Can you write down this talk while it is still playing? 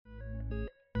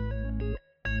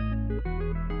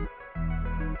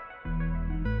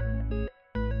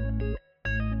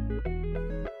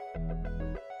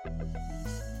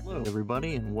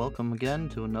everybody, and welcome again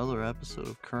to another episode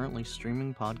of Currently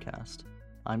Streaming Podcast.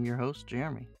 I'm your host,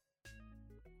 Jeremy.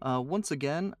 Once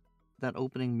again, that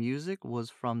opening music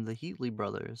was from the Heatley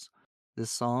Brothers.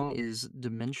 This song is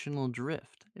Dimensional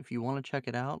Drift. If you want to check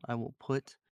it out, I will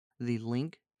put the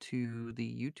link to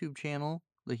the YouTube channel,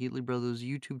 the Heatley Brothers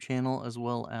YouTube channel, as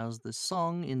well as the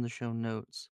song in the show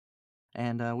notes.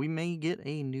 And we may get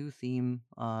a new theme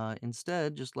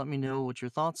instead. Just let me know what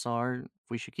your thoughts are, if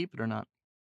we should keep it or not.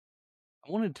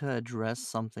 I wanted to address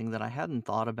something that I hadn't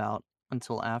thought about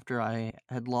until after I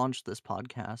had launched this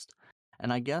podcast.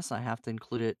 And I guess I have to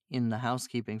include it in the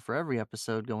housekeeping for every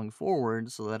episode going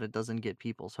forward so that it doesn't get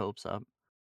people's hopes up.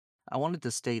 I wanted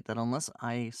to state that unless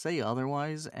I say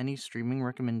otherwise, any streaming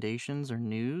recommendations or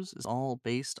news is all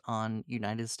based on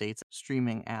United States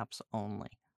streaming apps only.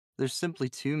 There's simply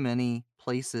too many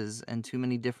places and too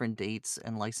many different dates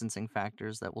and licensing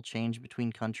factors that will change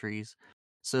between countries.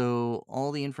 So,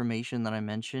 all the information that I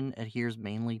mention adheres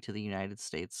mainly to the United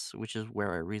States, which is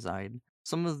where I reside.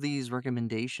 Some of these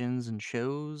recommendations and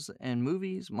shows and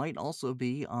movies might also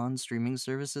be on streaming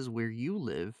services where you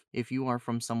live if you are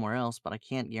from somewhere else, but I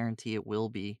can't guarantee it will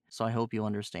be, so I hope you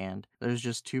understand. There's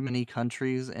just too many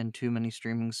countries and too many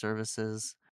streaming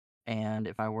services, and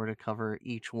if I were to cover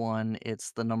each one, it's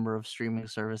the number of streaming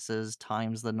services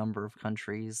times the number of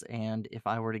countries, and if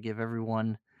I were to give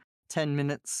everyone 10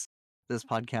 minutes, this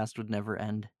podcast would never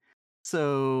end.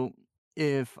 So,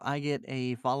 if I get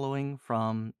a following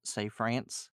from, say,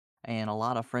 France, and a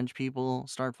lot of French people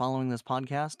start following this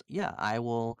podcast, yeah, I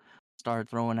will start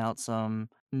throwing out some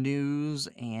news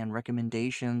and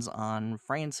recommendations on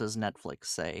France's Netflix,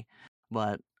 say.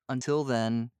 But until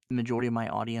then, the majority of my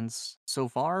audience so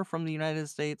far from the United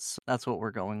States, that's what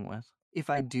we're going with. If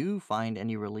I do find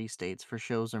any release dates for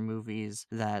shows or movies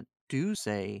that do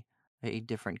say a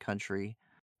different country,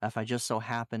 if I just so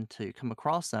happen to come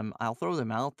across them, I'll throw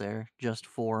them out there just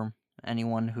for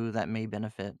anyone who that may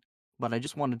benefit. But I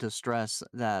just wanted to stress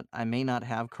that I may not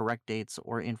have correct dates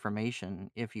or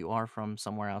information if you are from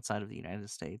somewhere outside of the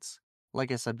United States.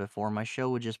 Like I said before, my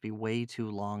show would just be way too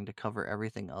long to cover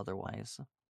everything otherwise.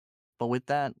 But with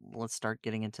that, let's start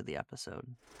getting into the episode.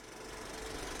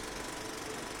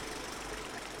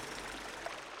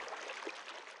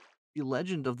 The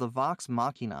Legend of the Vox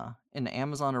Machina, an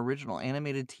Amazon original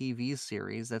animated TV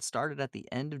series that started at the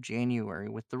end of January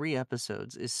with 3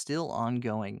 episodes, is still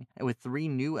ongoing, with 3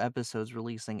 new episodes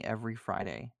releasing every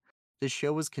Friday. This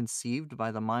show was conceived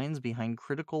by the minds behind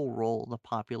Critical Role, the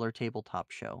popular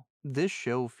tabletop show. This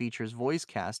show features voice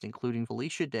cast including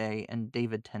Felicia Day and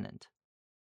David Tennant.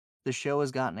 The show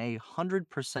has gotten a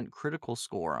 100% critical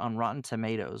score on Rotten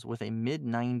Tomatoes with a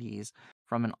mid-90s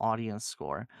from an audience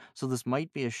score, so this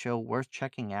might be a show worth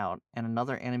checking out and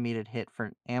another animated hit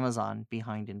for Amazon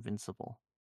behind Invincible.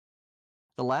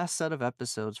 The last set of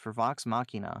episodes for Vox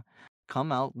Machina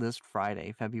come out this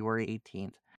Friday, February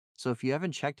 18th, so if you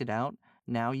haven't checked it out,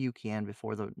 now you can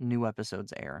before the new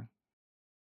episodes air.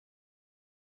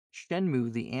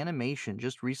 Shenmue the animation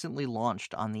just recently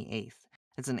launched on the 8th.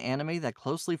 It's an anime that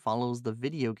closely follows the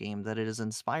video game that it is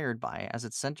inspired by, as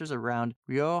it centers around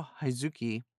Ryo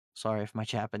Hazuki, sorry if my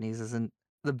Japanese isn't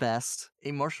the best,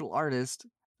 a martial artist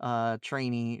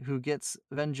trainee who gets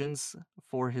vengeance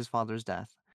for his father's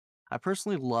death. I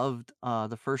personally loved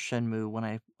the first Shenmue when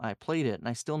I played it, and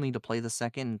I still need to play the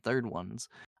second and third ones,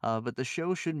 but the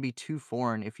show shouldn't be too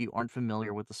foreign if you aren't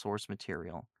familiar with the source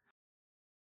material.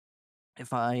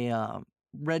 If I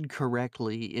read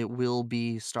correctly, it will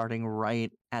be starting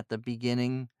right at the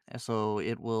beginning, so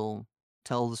it will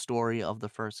tell the story of the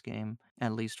first game,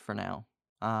 at least for now.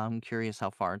 I'm curious how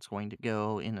far it's going to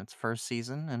go in its first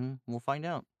season, and we'll find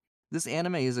out. This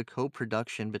anime is a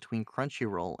co-production between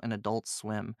Crunchyroll and Adult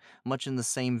Swim, much in the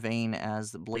same vein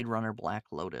as Blade Runner Black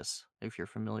Lotus, if you're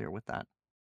familiar with that.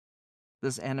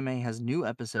 This anime has new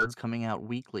episodes coming out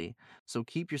weekly, so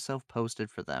keep yourself posted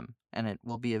for them, and it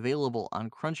will be available on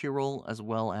Crunchyroll as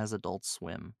well as Adult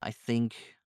Swim. I think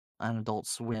on Adult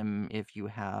Swim, if you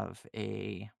have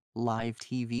a live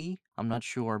TV, I'm not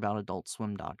sure about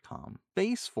AdultSwim.com.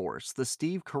 Space Force, the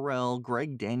Steve Carell,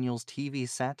 Greg Daniels TV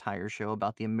satire show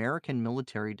about the American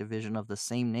military division of the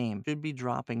same name, should be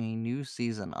dropping a new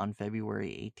season on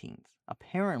February 18th.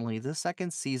 Apparently, the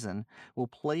second season will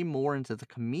play more into the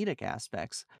comedic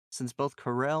aspects, since both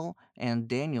Carell and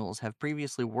Daniels have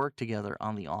previously worked together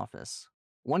on The Office.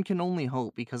 One can only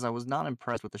hope, because I was not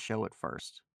impressed with the show at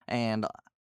first, and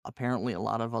apparently a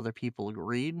lot of other people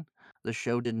agreed. The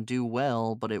show didn't do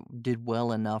well, but it did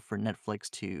well enough for Netflix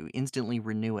to instantly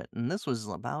renew it, and this was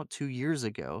about 2 years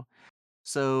ago.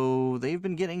 So they've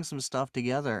been getting some stuff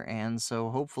together, and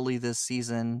so hopefully this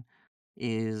season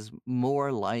is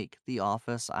more like The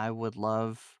Office. I would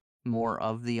love more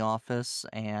of The Office,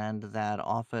 and that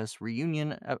Office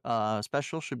reunion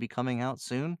special should be coming out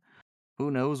soon. Who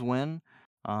knows when?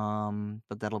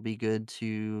 But that'll be good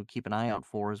to keep an eye out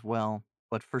for as well.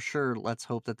 But for sure, let's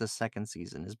hope that the second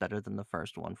season is better than the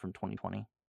first one from 2020.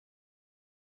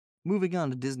 Moving on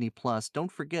to Disney Plus,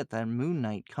 don't forget that Moon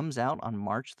Knight comes out on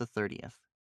March the 30th.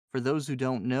 For those who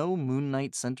don't know, Moon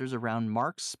Knight centers around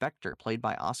Mark Spector, played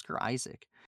by Oscar Isaac.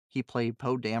 He played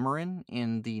Poe Dameron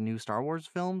in the new Star Wars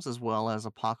films, as well as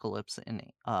Apocalypse in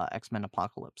X-Men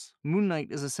Apocalypse. Moon Knight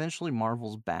is essentially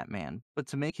Marvel's Batman, but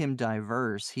to make him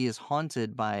diverse, he is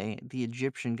haunted by the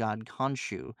Egyptian god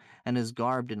Khonshu and is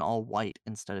garbed in all white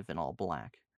instead of in all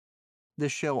black.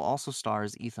 This show also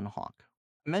stars Ethan Hawke.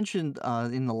 I mentioned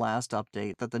in the last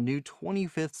update that the new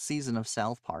 25th season of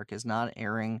South Park is not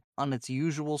airing on its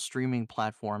usual streaming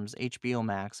platforms, HBO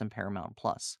Max and Paramount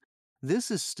Plus.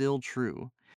 This is still true,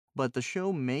 but the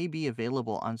show may be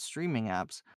available on streaming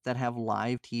apps that have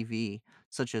live TV,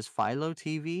 such as Philo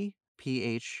TV,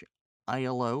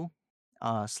 PHILO,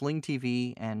 Sling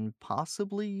TV, and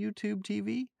possibly YouTube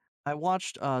TV. I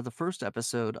watched the first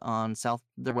episode on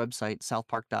their website,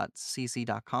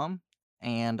 southpark.cc.com,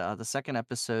 and the second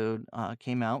episode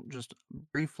came out just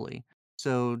briefly.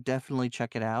 So definitely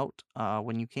check it out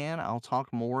when you can. I'll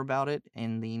talk more about it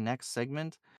in the next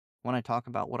segment when I talk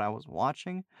about what I was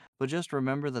watching. But just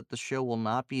remember that the show will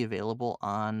not be available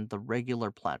on the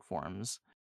regular platforms.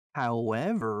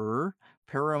 However,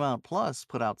 Paramount Plus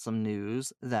put out some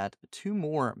news that two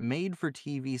more made for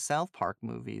TV South Park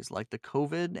movies, like the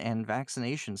COVID and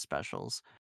vaccination specials,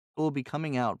 will be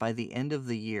coming out by the end of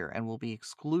the year and will be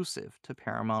exclusive to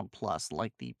Paramount Plus,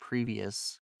 like the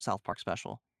previous South Park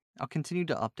special. I'll continue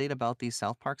to update about these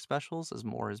South Park specials as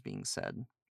more is being said.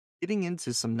 Getting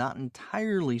into some not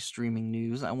entirely streaming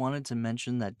news, I wanted to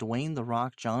mention that Dwayne The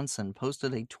Rock Johnson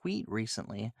posted a tweet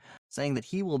recently saying that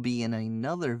he will be in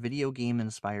another video game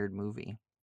inspired movie.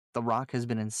 The Rock has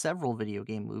been in several video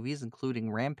game movies,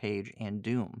 including Rampage and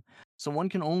Doom, so one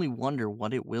can only wonder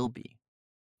what it will be.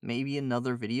 Maybe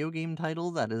another video game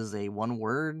title that is a one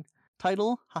word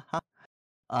title?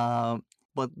 Haha.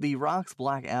 But The Rock's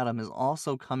Black Adam is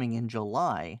also coming in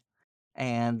July,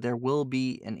 and there will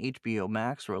be an HBO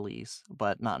Max release,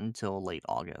 but not until late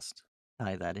August.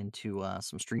 Tie that into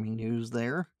some streaming news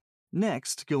there.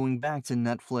 Next, going back to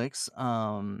Netflix,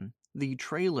 the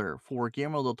trailer for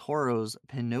Guillermo del Toro's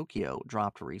Pinocchio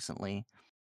dropped recently.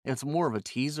 It's more of a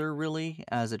teaser, really,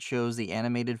 as it shows the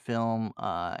animated film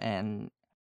and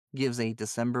gives a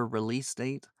December release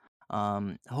date.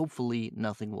 Hopefully,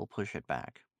 nothing will push it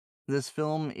back. This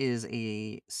film is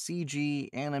a CG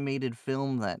animated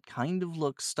film that kind of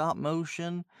looks stop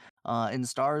motion and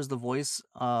stars the voice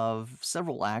of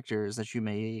several actors that you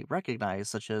may recognize,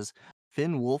 such as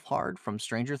Finn Wolfhard from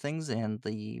Stranger Things and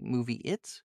the movie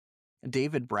It,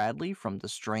 David Bradley from The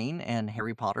Strain and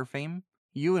Harry Potter fame,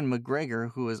 Ewan McGregor,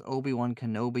 who is Obi-Wan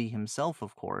Kenobi himself,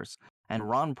 of course, and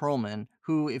Ron Perlman,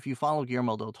 who, if you follow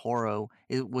Guillermo del Toro,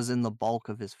 it was in the bulk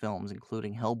of his films,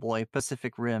 including Hellboy,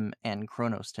 Pacific Rim, and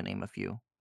Kronos, to name a few.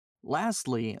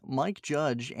 Lastly, Mike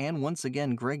Judge and once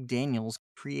again Greg Daniels,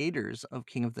 creators of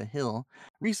King of the Hill,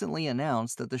 recently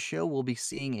announced that the show will be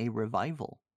seeing a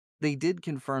revival. They did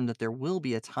confirm that there will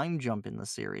be a time jump in the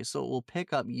series, so it will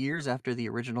pick up years after the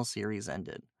original series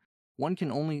ended. One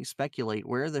can only speculate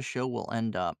where the show will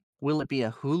end up. Will it be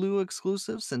a Hulu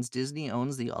exclusive since Disney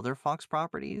owns the other Fox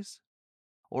properties?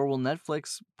 Or will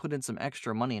Netflix put in some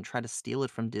extra money and try to steal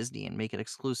it from Disney and make it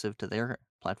exclusive to their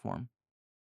platform?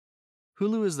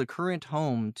 Hulu is the current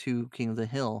home to King of the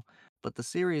Hill, but the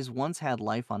series once had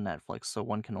life on Netflix, so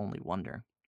one can only wonder.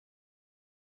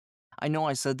 I know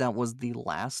I said that was the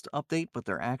last update, but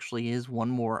there actually is one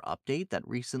more update that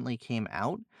recently came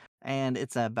out, and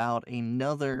it's about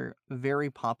another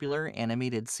very popular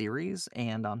animated series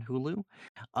and on Hulu.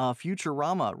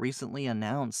 Futurama recently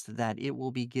announced that it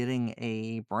will be getting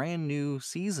a brand new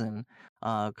season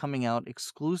coming out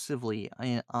exclusively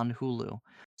on Hulu.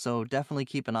 So definitely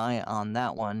keep an eye on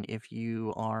that one if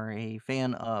you are a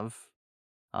fan of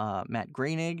Matt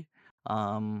Groening,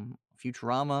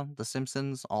 Futurama, The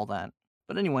Simpsons, all that.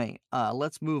 But anyway,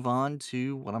 let's move on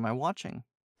to what am I watching?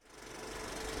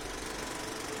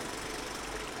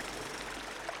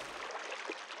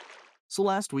 So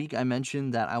last week I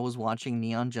mentioned that I was watching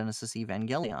Neon Genesis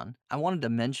Evangelion. I wanted to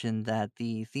mention that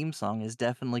the theme song is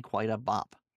definitely quite a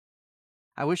bop.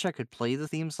 I wish I could play the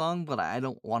theme song, but I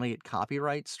don't want to get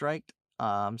copyright striked.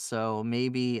 So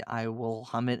maybe I will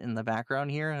hum it in the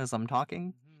background here as I'm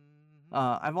talking.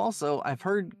 I've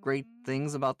heard great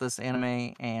things about this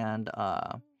anime, and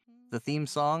the theme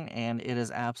song, and it is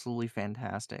absolutely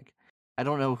fantastic. I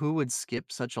don't know who would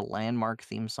skip such a landmark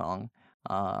theme song,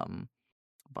 um,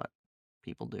 but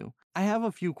people do. I have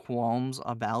a few qualms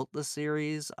about the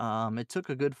series. It took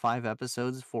a good 5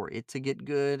 episodes for it to get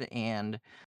good, and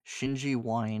Shinji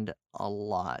whined a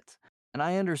lot. And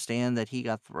I understand that he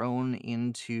got thrown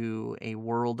into a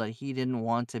world that he didn't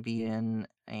want to be in,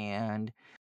 and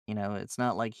it's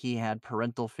not like he had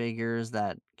parental figures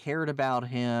that cared about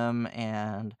him.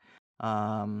 And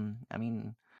I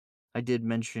mean, I did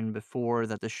mention before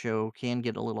that the show can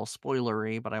get a little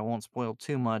spoilery, but I won't spoil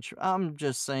too much. I'm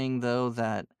just saying though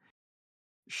that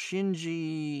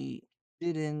Shinji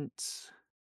didn't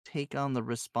take on the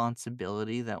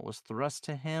responsibility that was thrust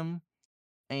to him,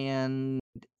 and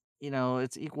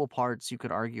it's equal parts. You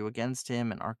could argue against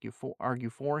him and argue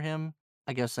for him.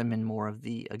 I guess I'm in more of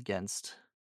the against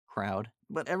crowd.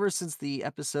 But ever since the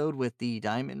episode with the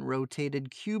diamond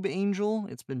rotated cube angel,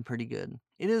 it's been pretty good.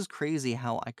 It is crazy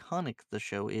how iconic the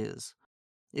show is.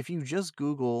 If you just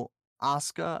Google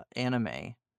Asuka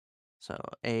anime, so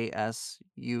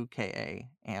Asuka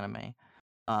anime,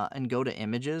 and go to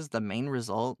images, the main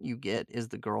result you get is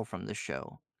the girl from the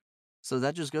show. So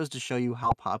that just goes to show you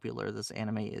how popular this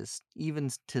anime is, even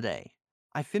today.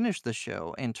 I finished the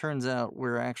show, and turns out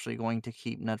we're actually going to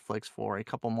keep Netflix for a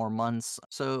couple more months.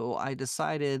 So I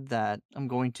decided that I'm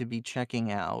going to be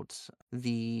checking out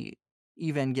the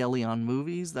Evangelion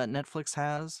movies that Netflix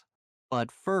has. But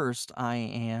first, I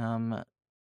am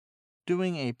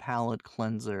doing a palate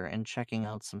cleanser and checking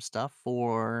out some stuff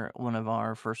for one of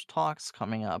our first talks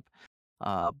coming up.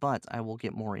 But I will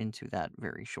get more into that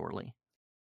very shortly.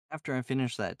 After I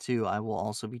finish that too, I will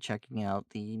also be checking out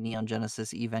the Neon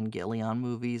Genesis Evangelion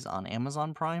movies on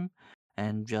Amazon Prime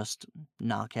and just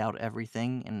knock out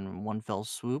everything in one fell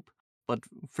swoop. But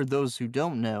for those who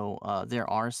don't know, there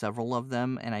are several of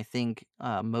them, and I think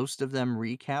most of them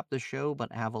recap the show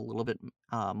but have a little bit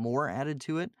more added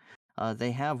to it.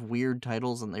 They have weird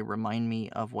titles and they remind me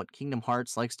of what Kingdom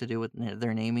Hearts likes to do with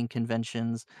their naming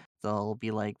conventions. They'll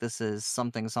be like, this is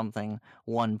something something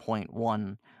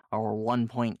 1.1 or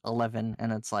 1.11,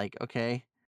 and it's like, okay,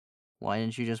 why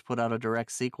didn't you just put out a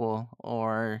direct sequel?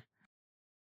 Or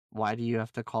why do you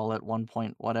have to call it 1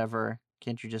 point whatever?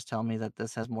 Can't you just tell me that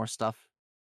this has more stuff?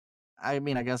 I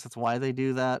mean, I guess that's why they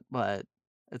do that, but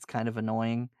it's kind of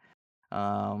annoying.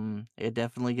 It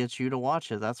definitely gets you to watch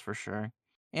it, that's for sure.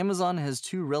 Amazon has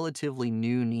two relatively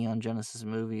new Neon Genesis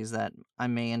movies that I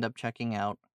may end up checking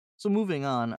out. So moving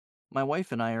on, my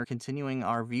wife and I are continuing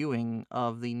our viewing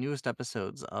of the newest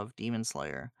episodes of Demon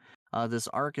Slayer. This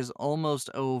arc is almost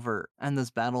over, and this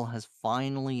battle has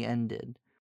finally ended.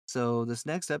 So this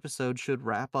next episode should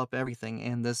wrap up everything,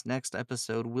 and this next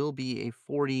episode will be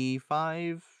a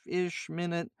 45-ish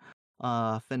minute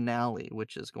finale,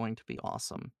 which is going to be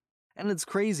awesome. And it's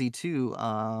crazy too.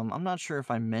 I'm not sure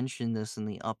if I mentioned this in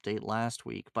the update last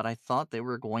week, but I thought they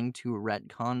were going to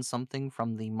retcon something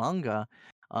from the manga,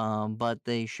 but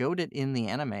they showed it in the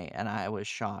anime, and I was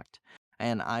shocked.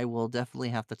 And I will definitely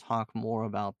have to talk more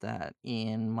about that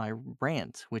in my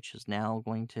rant, which is now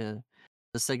going to.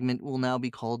 The segment will now be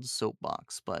called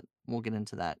Soapbox, but we'll get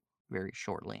into that very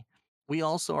shortly. We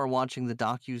also are watching the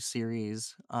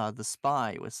docu-series The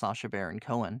Spy with Sacha Baron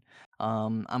Cohen.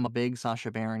 I'm a big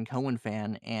Sacha Baron Cohen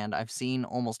fan, and I've seen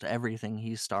almost everything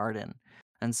he's starred in.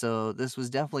 And so this was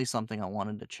definitely something I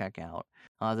wanted to check out.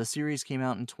 The series came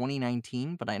out in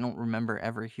 2019, but I don't remember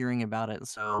ever hearing about it,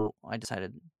 so I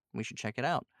decided we should check it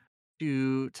out.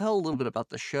 To tell a little bit about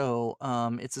the show,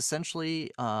 it's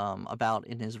essentially about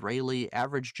an Israeli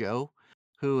average Joe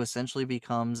who essentially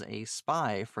becomes a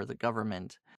spy for the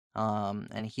government.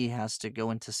 And he has to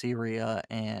go into Syria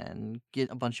and get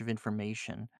a bunch of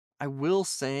information. I will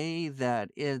say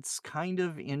that it's kind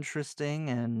of interesting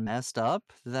and messed up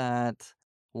that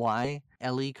why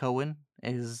Ellie Cohen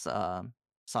is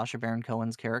Sacha Baron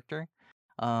Cohen's character.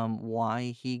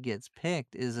 Why he gets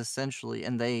picked is essentially,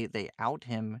 and they out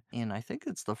him in, I think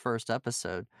it's the first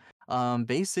episode.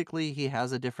 Basically, he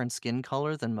has a different skin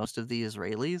color than most of the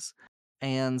Israelis,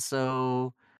 and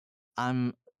so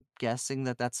I'm guessing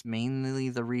that that's mainly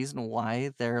the reason why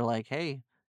they're like, "Hey,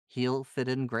 he'll fit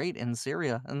in great in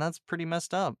Syria," and that's pretty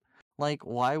messed up. Like,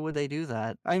 why would they do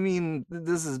that? I mean,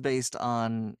 this is based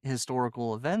on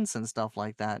historical events and stuff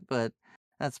like that, but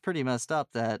that's pretty messed up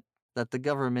that the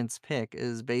government's pick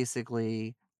is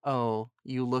basically, "Oh,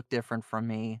 you look different from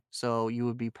me, so you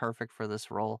would be perfect for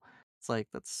this role." It's like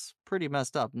that's pretty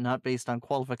messed up, not based on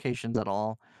qualifications at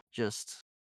all, just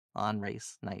on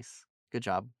race. Nice. Good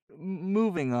job.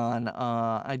 Moving on,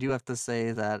 I do have to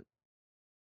say that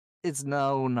It's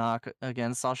no knock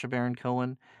against Sacha Baron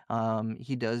Cohen.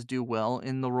 He does do well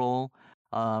in the role,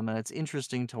 and it's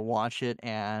interesting to watch it,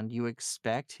 and you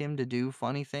expect him to do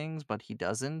funny things, but he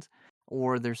doesn't.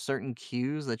 Or there's certain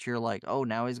cues that you're like, oh,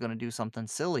 now he's going to do something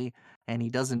silly, and he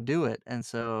doesn't do it. And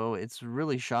so it's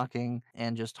really shocking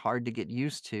and just hard to get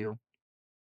used to.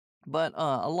 But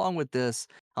along with this,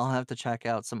 I'll have to check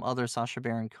out some other Sacha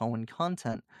Baron Cohen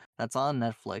content that's on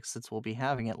Netflix since we'll be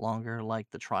having it longer, like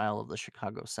The Trial of the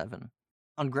Chicago 7.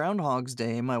 On Groundhog's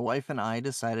Day, my wife and I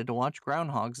decided to watch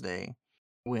Groundhog's Day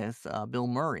with Bill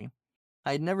Murray.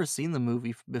 I had never seen the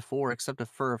movie before except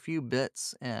for a few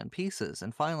bits and pieces,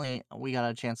 and finally we got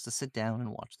a chance to sit down and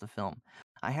watch the film.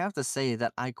 I have to say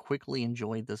that I quickly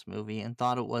enjoyed this movie and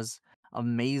thought it was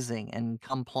amazing and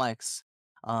complex,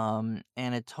 and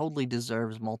it totally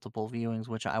deserves multiple viewings,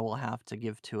 which I will have to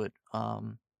give to it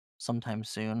sometime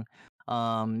soon.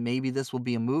 Maybe this will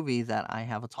be a movie that I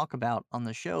have a talk about on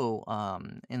the show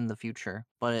in the future,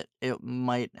 but it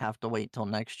might have to wait till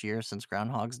next year since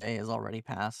Groundhog's Day has already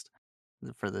passed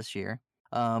for this year.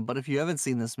 But if you haven't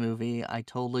seen this movie, I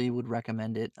totally would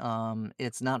recommend it.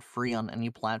 It's not free on any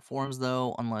platforms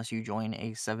though, unless you join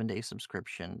a 7-day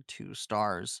subscription to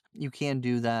Stars. You can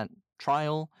do that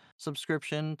trial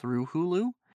subscription through Hulu.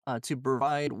 To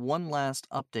provide one last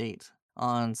update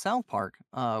on South Park,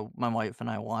 my wife and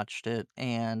I watched it,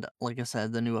 and like I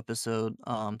said, the new episode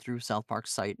through South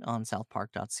Park's site on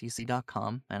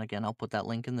southpark.cc.com. And again, I'll put that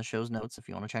link in the show's notes if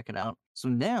you want to check it out. So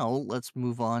now let's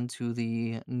move on to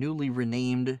the newly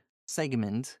renamed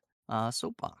segment,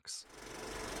 Soapbox.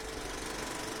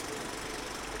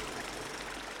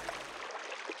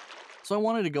 So I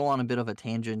wanted to go on a bit of a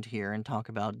tangent here and talk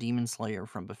about Demon Slayer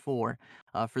from before.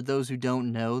 For those who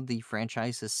don't know, the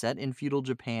franchise is set in feudal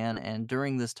Japan, and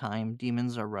during this time,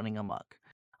 demons are running amok,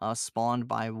 spawned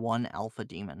by one alpha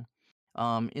demon.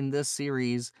 In this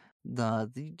series, the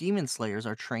Demon Slayers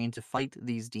are trained to fight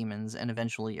these demons and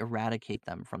eventually eradicate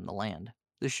them from the land.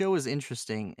 The show is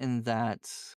interesting in that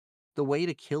the way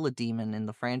to kill a demon in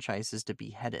the franchise is to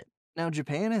behead it. Now,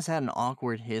 Japan has had an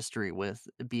awkward history with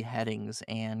beheadings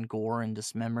and gore and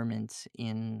dismemberment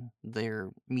in their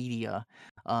media,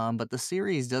 but the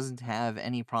series doesn't have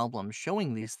any problem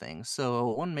showing these things.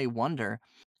 So one may wonder,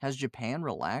 has Japan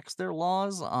relaxed their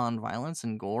laws on violence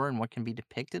and gore and what can be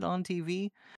depicted on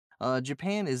TV?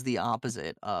 Japan is the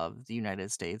opposite of the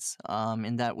United States,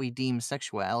 in that we deem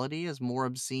sexuality as more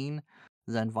obscene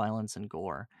than violence and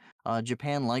gore.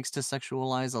 Japan likes to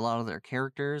sexualize a lot of their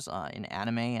characters in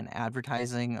anime and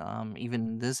advertising.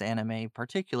 Even this anime,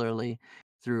 particularly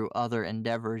through other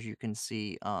endeavors, you can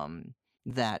see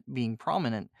that being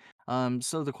prominent.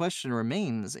 So the question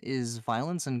remains, is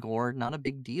violence and gore not a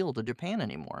big deal to Japan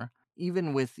anymore?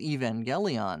 Even with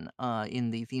Evangelion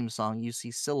in the theme song, you see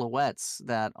silhouettes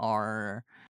that are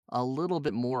a little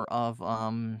bit more of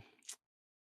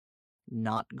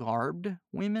not garbed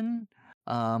women.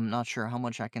 Not sure how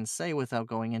much I can say without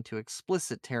going into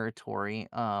explicit territory.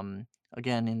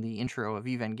 Again, in the intro of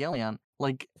Evangelion,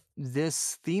 like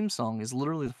this theme song is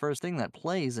literally the first thing that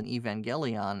plays in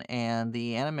Evangelion, and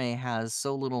the anime has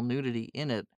so little nudity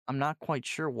in it. I'm not quite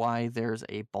sure why there's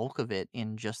a bulk of it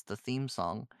in just the theme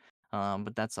song,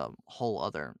 but that's a whole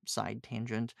other side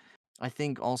tangent. I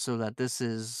think also that this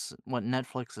is what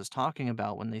Netflix is talking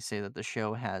about when they say that the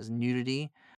show has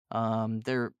nudity.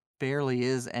 There barely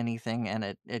is anything, and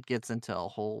it gets into a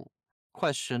whole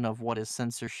question of what is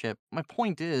censorship. My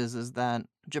point is that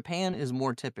Japan is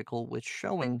more typical with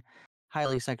showing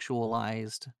highly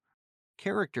sexualized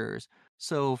characters.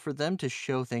 So for them to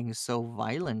show things so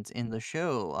violent in the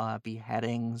show,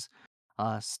 beheadings,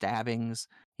 stabbings,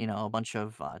 a bunch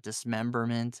of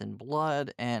dismemberment and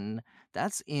blood, and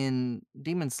that's in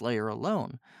Demon Slayer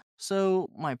alone. So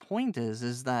my point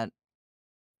is that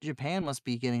Japan must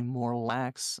be getting more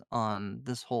lax on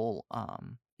this whole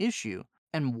issue.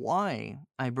 And why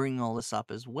I bring all this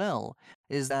up as well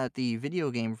is that the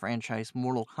video game franchise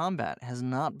Mortal Kombat has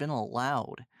not been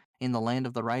allowed in the Land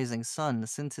of the Rising Sun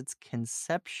since its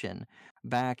conception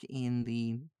back in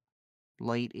the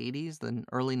late 80s, the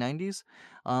early 90s.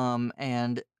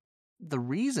 And the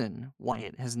reason why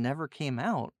it has never came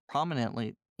out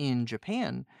prominently in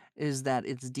Japan is that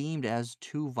it's deemed as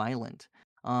too violent.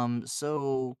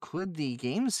 So could the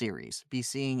game series be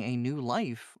seeing a new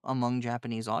life among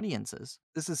Japanese audiences?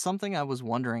 This is something I was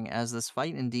wondering as this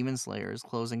fight in Demon Slayer is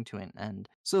closing to an end.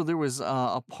 So there was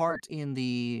a part in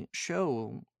the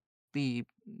show, the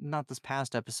not this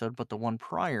past episode, but the one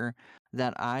prior,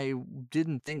 that I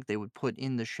didn't think they would put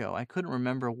in the show. I couldn't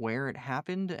remember where it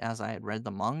happened as I had read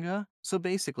the manga. So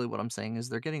basically, what I'm saying is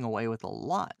they're getting away with a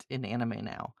lot in anime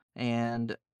now.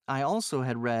 And I also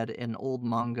had read an old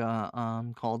manga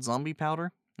called Zombie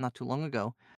Powder not too long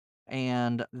ago,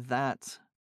 and that,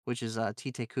 which is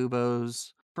Tite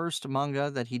Kubo's first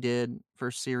manga that he did,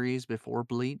 first series before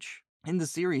Bleach. In the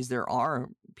series, there are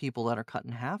people that are cut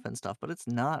in half and stuff, but it's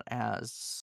not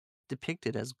as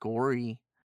depicted as gory,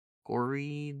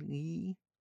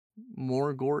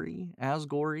 more gory, as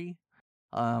gory,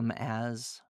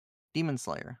 as Demon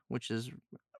Slayer, which is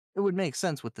it would make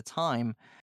sense with the time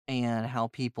and how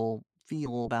people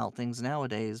feel about things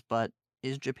nowadays, but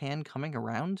is Japan coming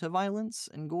around to violence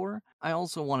and gore? I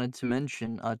also wanted to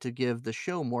mention, to give the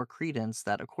show more credence,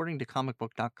 that according to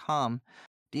comicbook.com,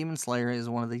 Demon Slayer is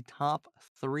one of the top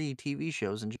 3 TV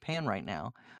shows in Japan right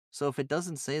now. So if it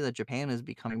doesn't say that Japan is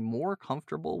becoming more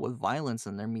comfortable with violence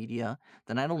in their media,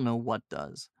 then I don't know what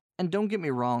does. And don't get me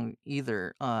wrong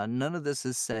either, none of this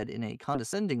is said in a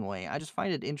condescending way. I just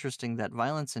find it interesting that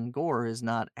violence and gore is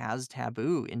not as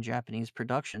taboo in Japanese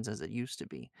productions as it used to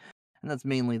be. And that's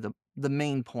mainly the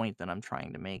main point that I'm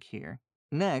trying to make here.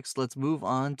 Next, let's move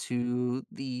on to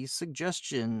the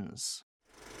suggestions.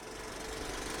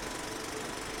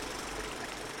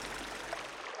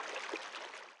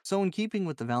 So, in keeping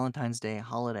with the Valentine's Day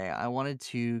holiday, I wanted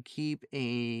to keep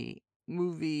a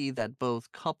movie that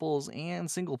both couples and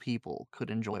single people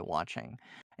could enjoy watching.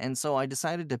 And so I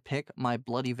decided to pick My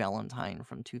Bloody Valentine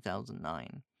from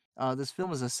 2009. This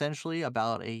film is essentially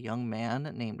about a young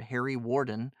man named Harry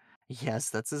Warden. Yes,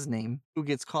 that's his name, who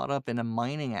gets caught up in a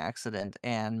mining accident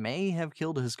and may have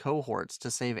killed his cohorts to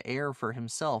save air for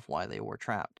himself while they were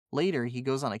trapped. Later, he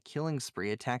goes on a killing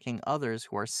spree attacking others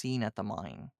who are seen at the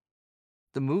mine.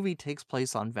 The movie takes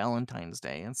place on Valentine's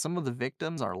Day, and some of the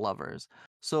victims are lovers,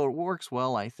 so it works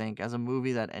well, I think, as a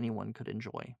movie that anyone could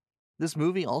enjoy. This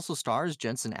movie also stars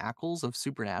Jensen Ackles of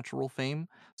Supernatural fame,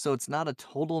 so it's not a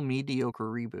total mediocre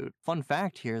reboot. Fun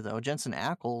fact here, though, Jensen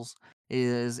Ackles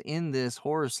is in this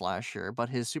horror slasher, but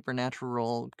his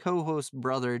Supernatural co-host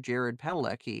brother Jared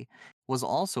Padalecki was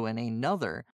also in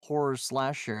another horror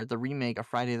slasher, the remake of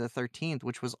Friday the 13th,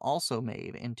 which was also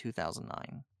made in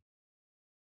 2009.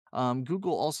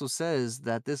 Google also says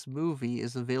that this movie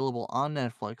is available on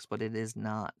Netflix, but it is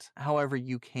not. However,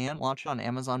 you can watch it on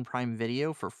Amazon Prime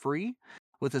Video for free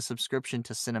with a subscription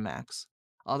to Cinemax.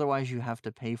 Otherwise, you have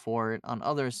to pay for it on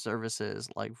other services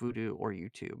like Vudu or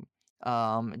YouTube.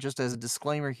 Just as a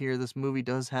disclaimer here, this movie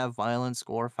does have violence,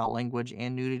 gore, foul language,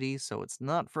 and nudity, so it's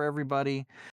not for everybody,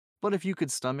 but if you could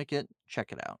stomach it,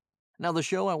 check it out. Now, the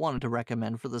show I wanted to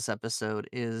recommend for this episode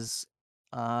is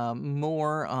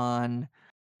more on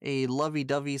a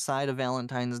lovey-dovey side of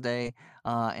Valentine's Day,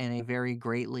 and a very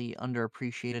greatly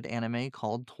underappreciated anime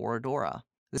called Toradora.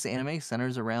 This anime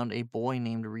centers around a boy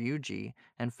named Ryuji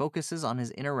and focuses on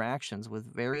his interactions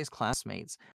with various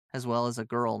classmates, as well as a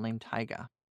girl named Taiga.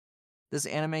 This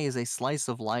anime is a slice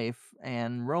of life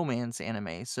and romance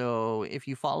anime, so if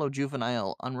you follow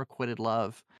juvenile, unrequited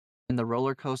love and the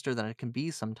roller coaster that it can be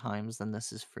sometimes, then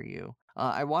this is for you.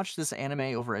 I watched this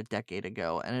anime over a decade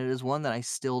ago, and it is one that I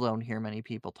still don't hear many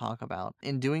people talk about.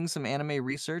 In doing some anime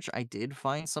research, I did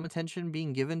find some attention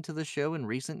being given to the show in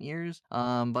recent years,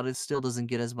 but it still doesn't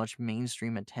get as much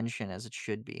mainstream attention as it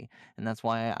should be, and that's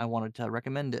why I wanted to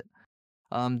recommend it.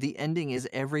 The ending is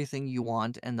everything you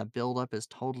want, and the buildup is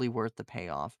totally worth the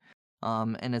payoff.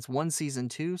 And it's one season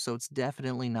too, so it's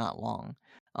definitely not long.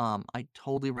 I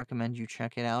totally recommend you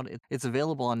check it out. It's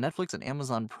available on Netflix and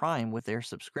Amazon Prime with their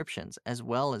subscriptions, as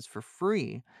well as for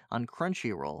free on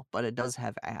Crunchyroll, but it does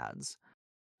have ads.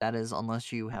 That is,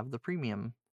 unless you have the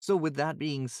premium. So, with that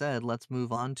being said, let's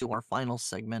move on to our final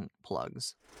segment,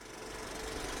 plugs.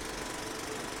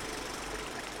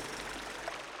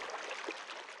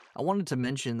 I wanted to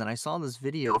mention that I saw this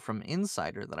video from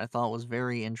Insider that I thought was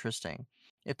very interesting.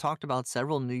 It talked about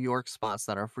several New York spots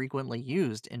that are frequently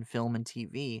used in film and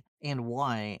TV and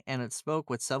why, and it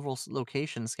spoke with several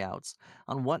location scouts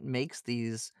on what makes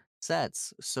these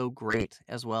sets so great,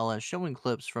 as well as showing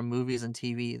clips from movies and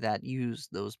TV that use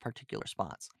those particular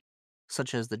spots,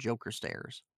 such as the Joker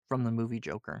stairs from the movie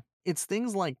Joker. It's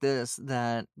things like this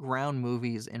that ground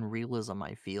movies in realism,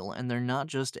 I feel, and they're not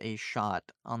just a shot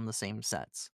on the same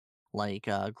sets, like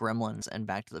Gremlins and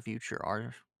Back to the Future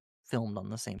are filmed on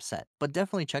the same set. But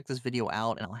definitely check this video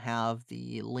out, and I'll have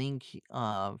the link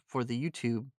for the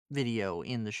YouTube video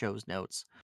in the show's notes.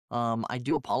 I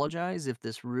do apologize if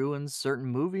this ruins certain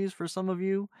movies for some of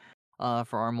you,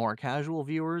 for our more casual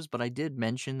viewers, but I did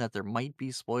mention that there might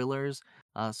be spoilers,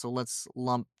 so let's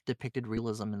lump depicted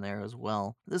realism in there as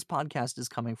well. This podcast is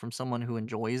coming from someone who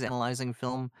enjoys analyzing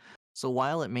film, so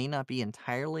while it may not be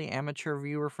entirely amateur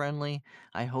viewer friendly,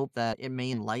 I hope that it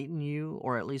may enlighten you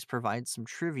or at least provide some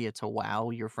trivia to wow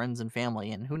your friends and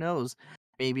family, and who knows,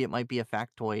 maybe it might be a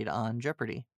factoid on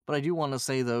Jeopardy. But I do want to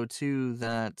say, though, too,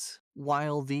 that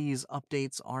while these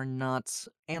updates are not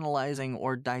analyzing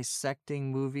or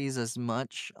dissecting movies as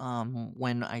much,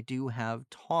 when I do have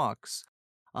talks,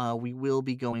 we will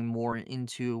be going more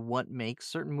into what makes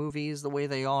certain movies the way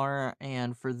they are.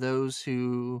 And for those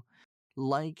who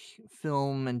like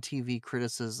film and TV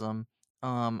criticism,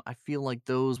 I feel like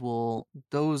those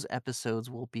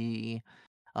episodes will be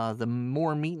the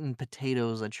more meat and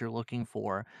potatoes that you're looking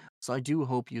for. So I do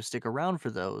hope you stick around for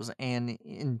those. And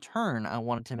in turn, I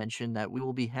wanted to mention that we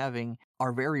will be having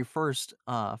our very first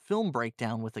film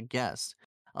breakdown with a guest.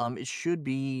 It should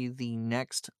be the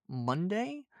next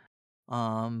Monday,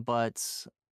 but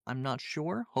I'm not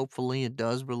sure. Hopefully, it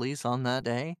does release on that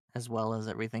day, as well as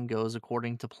everything goes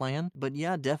according to plan. But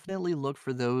yeah, definitely look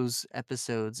for those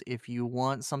episodes if you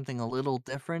want something a little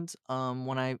different.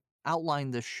 When I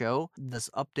outlined this show, this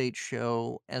update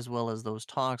show, as well as those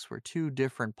talks, were two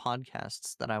different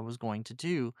podcasts that I was going to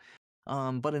do.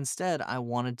 But instead, I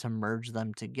wanted to merge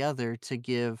them together to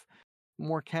give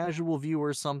more casual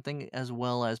viewers something, as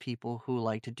well as people who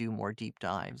like to do more deep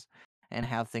dives and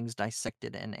have things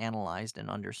dissected and analyzed and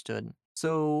understood.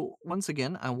 So, once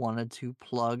again, I wanted to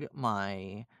plug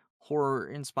my horror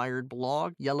inspired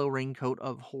blog,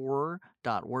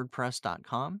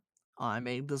 yellowraincoatofhorror.wordpress.com. I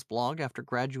made this blog after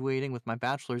graduating with my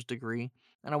bachelor's degree,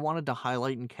 and I wanted to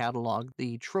highlight and catalog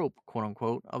the trope, quote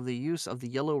unquote, of the use of the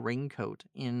yellow raincoat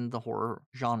in the horror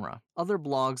genre. Other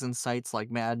blogs and sites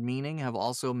like Mad Meaning have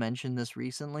also mentioned this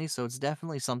recently, so it's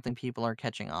definitely something people are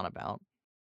catching on about.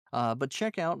 But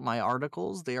check out my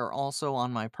articles. They are also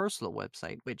on my personal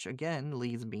website, which again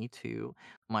leads me to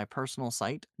my personal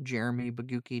site,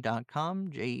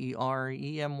 jeremybogucki.com,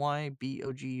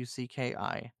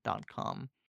 JEREMYBOGUCKI.com.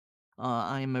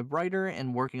 I am a writer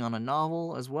and working on a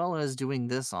novel, as well as doing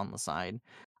this on the side.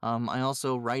 I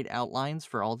also write outlines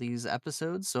for all these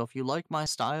episodes, so if you like my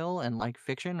style and like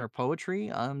fiction or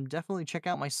poetry, definitely check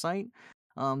out my site.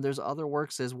 There's other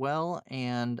works as well,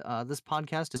 and this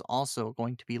podcast is also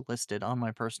going to be listed on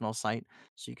my personal site,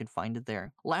 so you can find it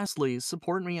there. Lastly,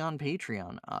 support me on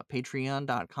Patreon,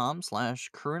 patreon.com/,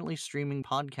 currently streaming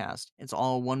podcast. It's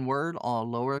all one word, all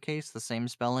lowercase, the same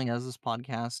spelling as this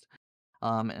podcast.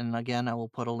 And again, I will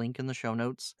put a link in the show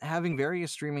notes. Having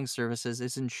various streaming services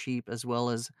isn't cheap, as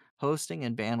well as hosting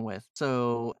and bandwidth.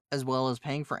 So, as well as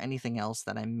paying for anything else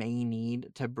that I may need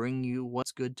to bring you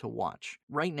what's good to watch.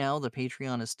 Right now, the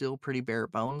Patreon is still pretty bare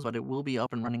bones, but it will be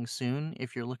up and running soon.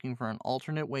 If you're looking for an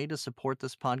alternate way to support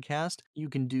this podcast, you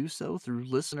can do so through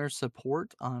listener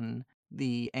support on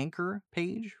the Anchor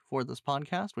page for this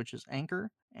podcast, which is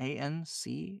Anchor,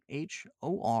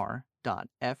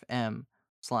 ANCHOR.FM/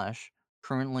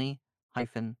 currently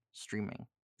streaming.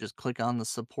 Just click on the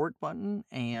support button,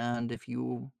 and if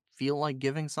you feel like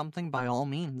giving something, by all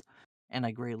means, and I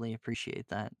greatly appreciate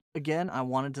that. Again, I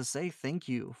wanted to say thank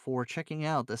you for checking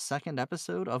out the second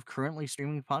episode of Currently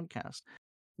Streaming Podcast.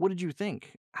 What did you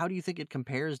think? How do you think it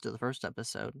compares to the first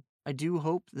episode? I do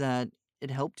hope that it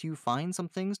helped you find some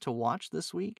things to watch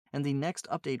this week, and the next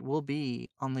update will be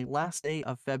on the last day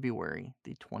of February,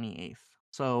 the 28th.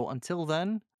 So until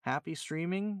then, happy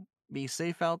streaming, be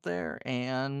safe out there,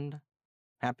 and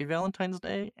happy Valentine's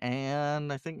Day.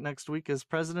 And I think next week is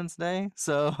President's Day.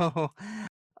 So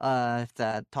if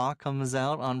that talk comes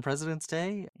out on President's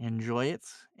Day, enjoy it.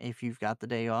 If you've got the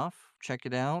day off, check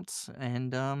it out.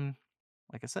 And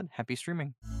like I said, happy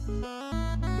streaming.